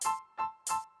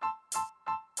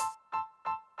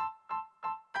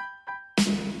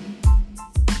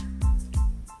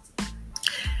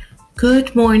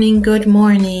Good morning, good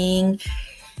morning.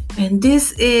 And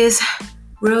this is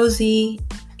Rosie,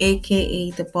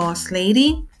 aka the Boss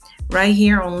Lady, right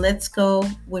here on Let's Go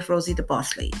with Rosie the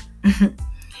Boss Lady.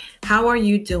 How are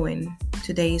you doing?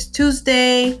 Today is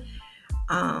Tuesday.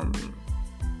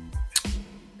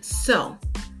 So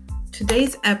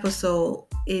today's episode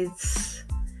is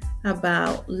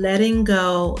about letting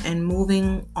go and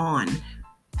moving on.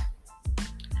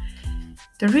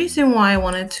 The reason why I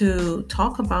wanted to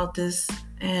talk about this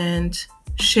and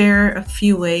share a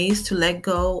few ways to let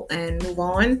go and move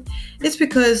on is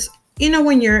because,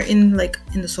 when you're in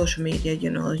the social media,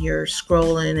 you're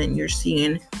scrolling and you're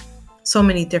seeing so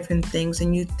many different things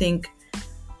and you think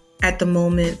at the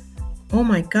moment, oh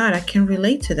my God, I can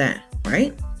relate to that,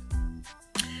 right?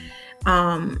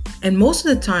 And most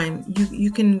of the time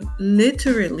you can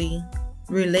literally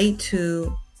relate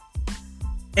to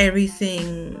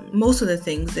everything, most of the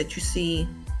things that you see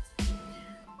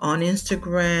on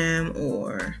Instagram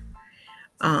or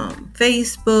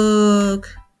Facebook,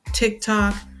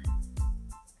 TikTok.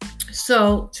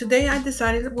 So today I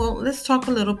decided, let's talk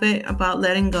a little bit about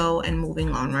letting go and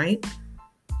moving on, right?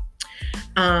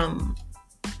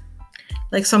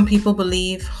 Like some people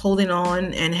believe holding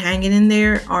on and hanging in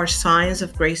there are signs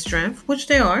of great strength, which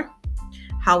they are.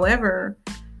 However,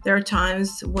 there are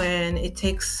times when it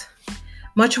takes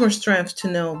much more strength to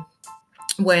know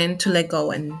when to let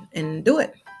go and do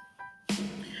it.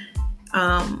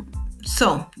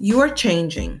 So you are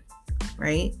changing,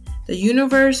 right? The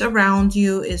universe around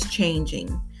you is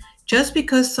changing. Just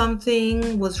because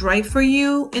something was right for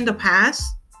you in the past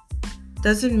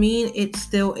doesn't mean it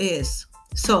still is.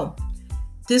 So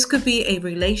this could be a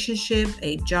relationship,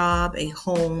 a job, a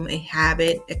home, a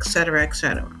habit, etc.,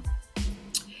 etc.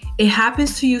 It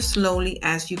happens to you slowly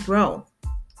as you grow.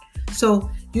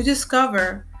 So you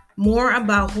discover more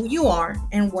about who you are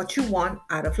and what you want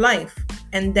out of life.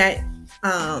 And then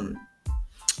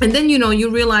you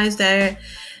realize that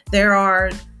there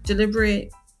are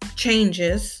deliberate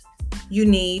changes you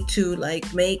need to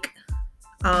make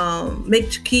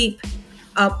to keep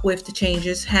up with the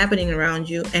changes happening around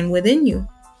you and within you.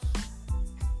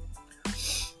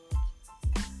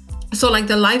 So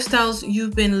the lifestyles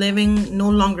you've been living no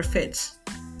longer fits.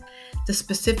 The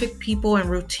specific people and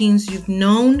routines you've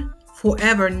known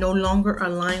forever no longer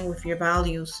align with your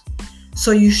values.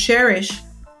 So you cherish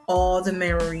all the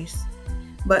memories,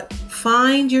 but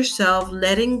find yourself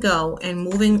letting go and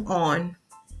moving on.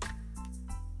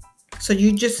 So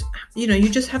you just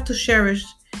have to cherish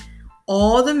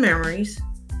all the memories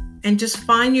and just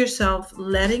find yourself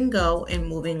letting go and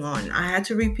moving on. I had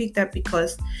to repeat that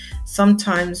because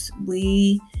sometimes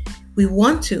we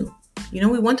want to,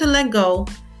 we want to let go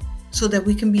so that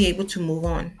we can be able to move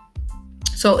on.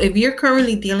 So if you're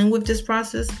currently dealing with this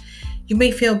process, you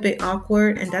may feel a bit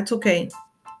awkward, and that's okay.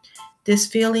 This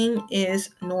feeling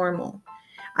is normal.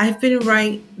 I've been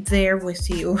right there with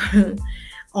you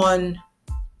on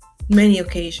many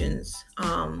occasions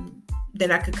that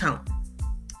I could count.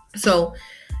 So,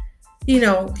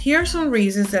 here are some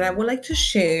reasons that I would like to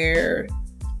share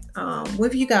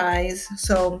with you guys.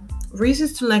 So,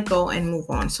 reasons to let go and move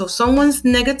on. So, someone's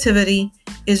negativity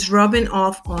is rubbing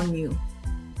off on you.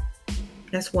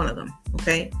 That's one of them,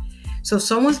 okay? So,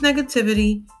 someone's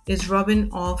negativity is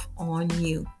rubbing off on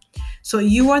you. So,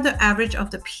 you are the average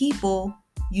of the people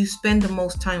you spend the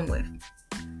most time with.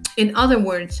 In other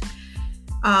words,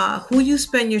 who you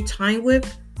spend your time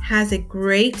with has a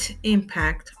great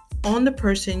impact on the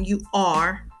person you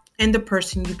are and the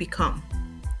person you become.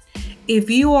 If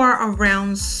you are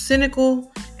around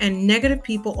cynical and negative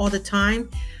people all the time,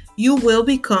 you will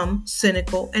become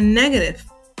cynical and negative.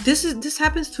 This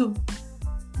happens to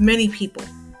many people,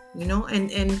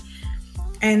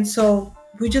 and so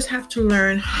we just have to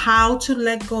learn how to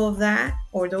let go of that,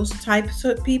 or those types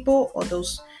of people, or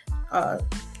those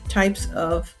types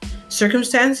of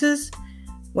circumstances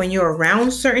when you're around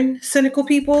certain cynical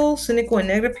and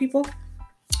negative people.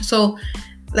 So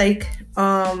let's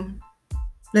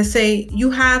say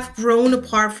you have grown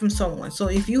apart from someone. So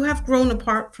if you have grown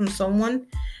apart from someone,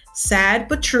 sad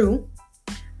but true,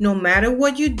 no matter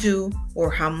what you do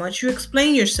or how much you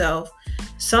explain yourself,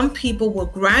 some people will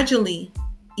gradually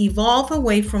evolve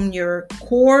away from your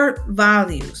core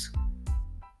values.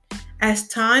 As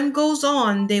time goes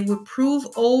on, they will prove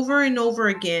over and over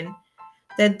again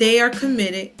that they are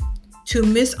committed to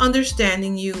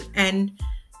misunderstanding you and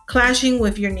clashing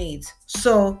with your needs.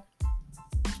 So,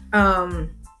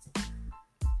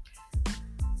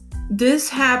 this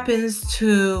happens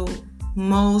to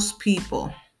most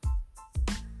people.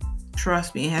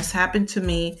 Trust me, it has happened to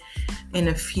me in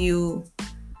a few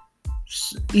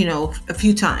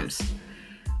times.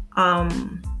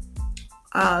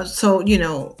 So,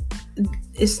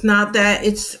 it's not that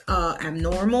it's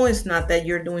abnormal. It's not that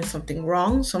you're doing something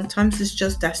wrong. Sometimes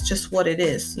that's just what it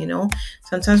is.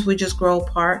 Sometimes we just grow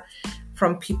apart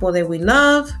from people that we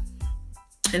love,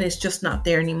 and it's just not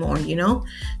there anymore.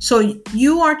 So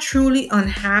you are truly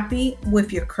unhappy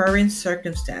with your current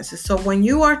circumstances. So when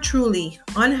you are truly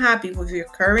unhappy with your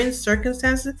current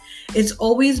circumstances, it's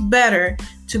always better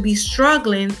to be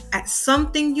struggling at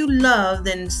something you love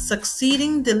than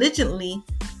succeeding diligently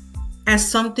as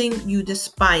something you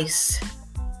despise.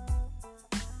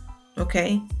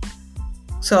 Okay?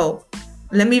 So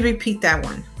let me repeat that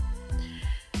one.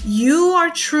 You are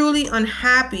truly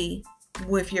unhappy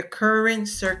with your current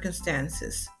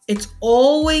circumstances. It's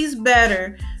always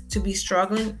better to be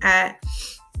struggling at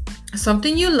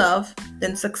something you love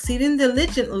than succeeding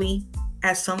diligently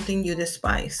at something you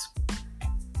despise.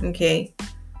 Okay?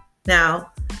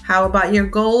 Now, how about your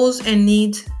goals and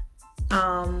needs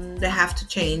that have to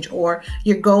change, or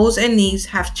your goals and needs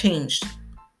have changed?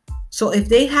 So if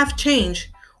they have changed,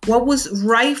 what was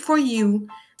right for you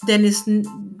then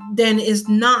is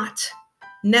not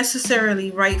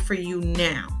necessarily right for you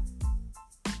now.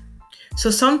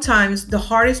 So sometimes the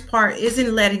hardest part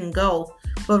isn't letting go,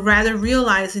 but rather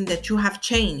realizing that you have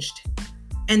changed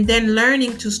and then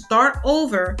learning to start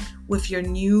over with your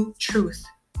new truth.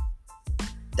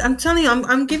 I'm telling you,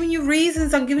 I'm giving you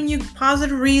reasons. I'm giving you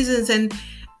positive reasons,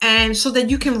 and so that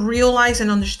you can realize and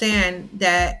understand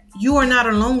that you are not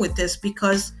alone with this,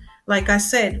 because like I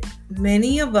said,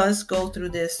 many of us go through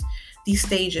these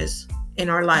stages in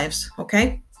our lives.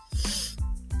 Okay.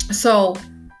 So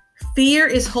fear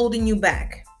is holding you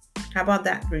back. How about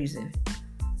that reason?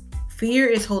 Fear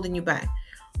is holding you back.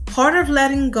 Part of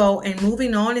letting go and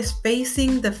moving on is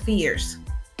facing the fears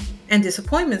and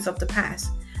disappointments of the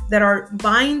past that are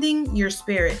binding your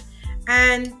spirit.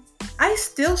 And I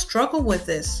still struggle with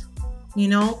this.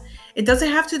 It doesn't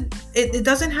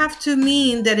have to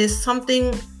mean that it's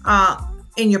something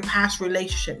in your past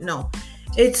relationship. No,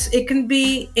 it can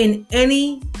be in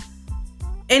anything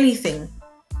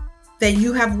that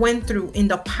you have went through in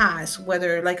the past.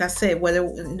 Whether, like I said, whether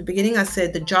in the beginning I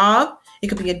said the job, it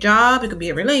could be a job, it could be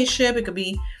a relationship, it could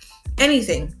be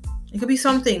anything. It could be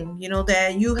something,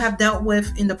 that you have dealt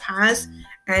with in the past,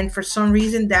 and for some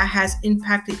reason that has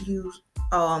impacted you,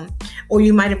 or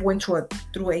you might have went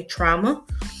through a trauma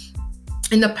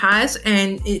in the past,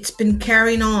 and it's been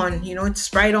carrying on.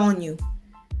 It's right on you,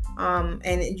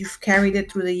 and you've carried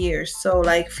it through the years. So,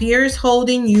 like, fear is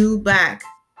holding you back.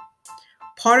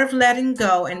 Part of letting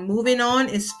go and moving on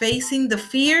is facing the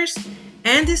fears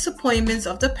and disappointments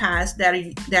of the past that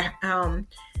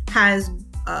has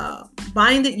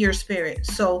binded your spirit.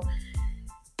 So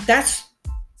that's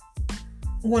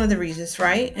one of the reasons,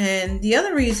 right? And the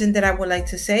other reason that I would like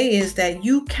to say is that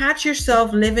you catch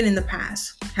yourself living in the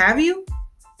past. Have you?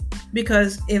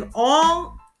 Because if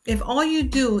all you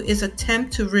do is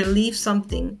attempt to relieve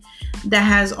something that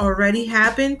has already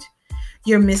happened,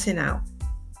 you're missing out.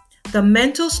 The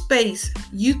mental space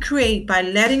you create by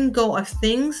letting go of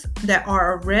things that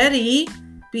are already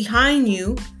behind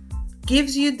you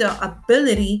gives you the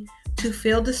ability to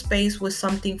fill the space with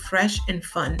something fresh and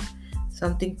fun,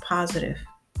 something positive.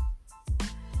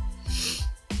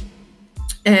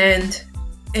 And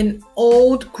an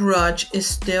old grudge is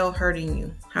still hurting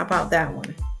you. How about that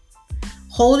one?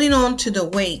 Holding on to the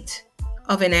weight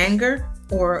of an anger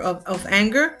or of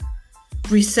anger,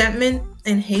 resentment,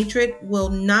 and hatred will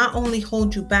not only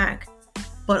hold you back,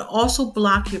 but also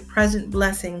block your present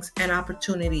blessings and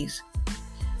opportunities.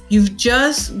 You've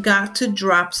just got to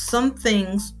drop some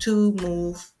things to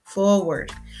move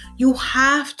forward. You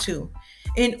have to,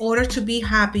 in order to be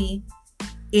happy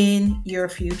in your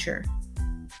future,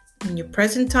 in your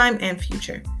present time and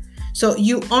future. So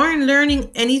you aren't learning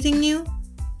anything new.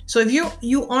 So if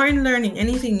you aren't learning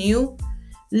anything new,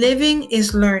 living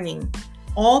is learning.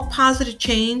 All positive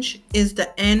change is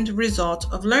the end result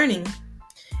of learning.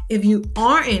 If you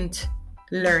aren't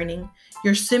learning,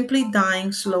 you're simply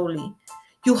dying slowly.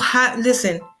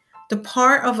 Listen, the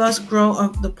part of us growing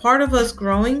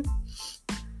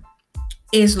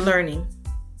is learning.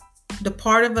 The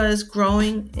part of us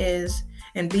growing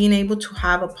and being able to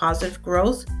have a positive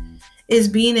growth is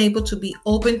being able to be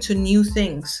open to new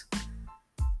things.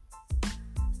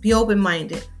 Be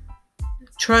open-minded.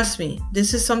 Trust me,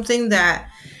 this is something that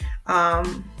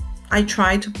I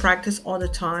try to practice all the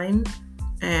time,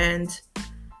 and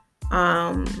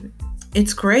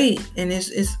it's great, and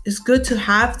it's good to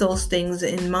have those things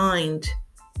in mind.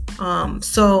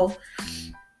 So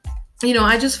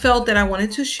I just felt that I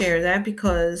wanted to share that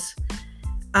because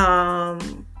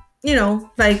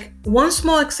like one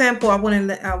small example I want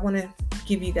to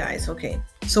give you guys. Okay,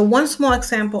 so one small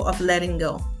example of letting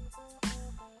go.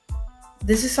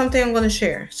 This is something I'm going to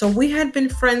share. So we had been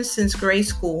friends since grade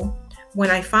school when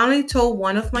I finally told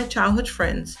one of my childhood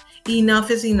friends,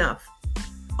 enough is enough.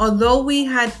 Although we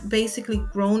had basically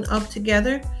grown up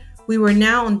together, we were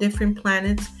now on different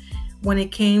planets when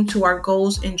it came to our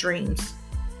goals and dreams.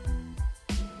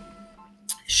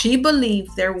 She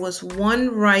believed there was one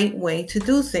right way to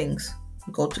do things.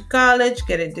 Go to college,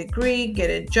 get a degree, get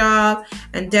a job,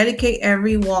 and dedicate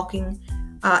every waking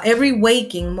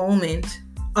moment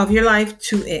of your life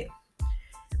to it.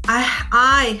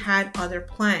 I had other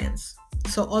plans.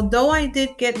 So although I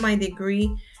did get my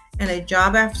degree and a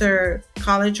job after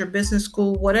college or business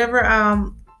school, whatever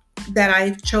that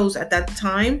I chose at that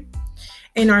time,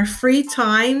 in our free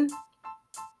time,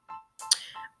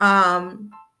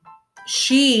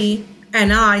 she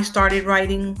and I started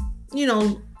writing,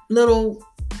 little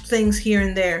things here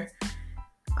and there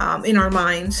in our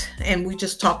minds, and we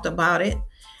just talked about it.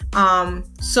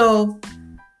 So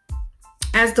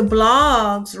as the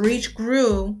blog's reach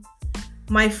grew,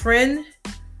 my friend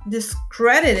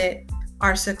discredited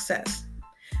our success.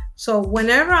 So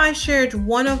whenever I shared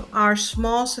one of our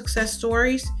small success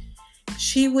stories,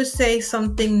 she would say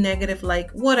something negative like,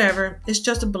 whatever, it's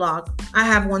just a blog. I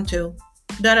have one too.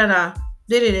 Da da da.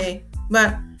 Did.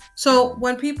 But so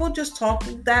when people just talk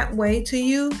that way to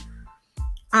you,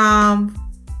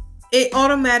 it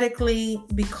automatically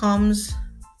becomes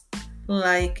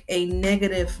like a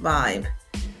negative vibe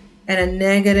and a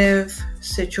negative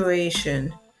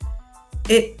situation.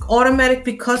 It automatic,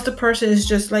 because the person is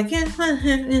just like, yeah,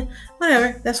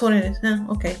 whatever, that's what it is.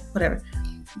 Okay, whatever.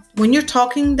 When you're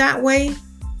talking that way,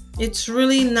 it's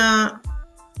really not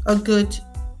a good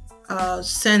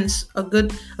sense, a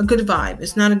good vibe.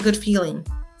 It's not a good feeling.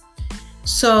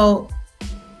 So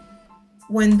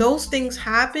when those things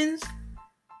happen,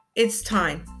 it's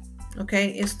time. Okay,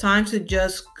 it's time to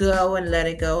just go and let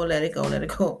it go.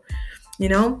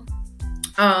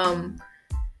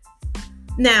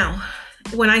 Now,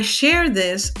 when I share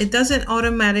this, it doesn't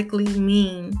automatically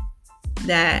mean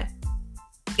that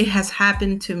it has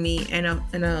happened to me and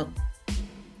a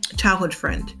childhood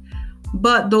friend.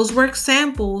 But those were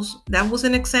examples. That was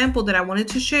an example that I wanted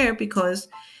to share because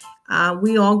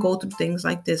we all go through things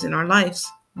like this in our lives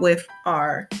with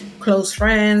our close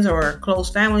friends or close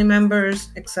family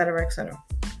members, etc., etc.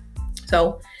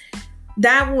 So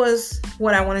that was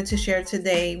what I wanted to share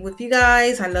today with you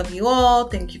guys. I love you all.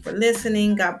 Thank you for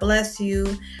listening. God bless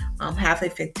you. Have a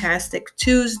fantastic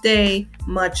Tuesday.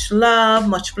 Much love,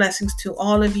 much blessings to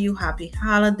all of you. Happy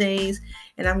holidays.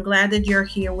 And I'm glad that you're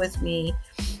here with me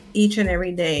each and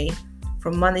every day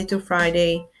from Monday to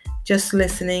Friday, just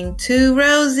listening to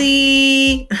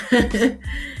Rosie.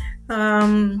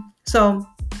 So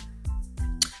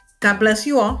God bless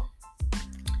you all.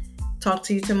 Talk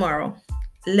to you tomorrow.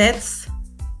 Let's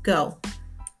go.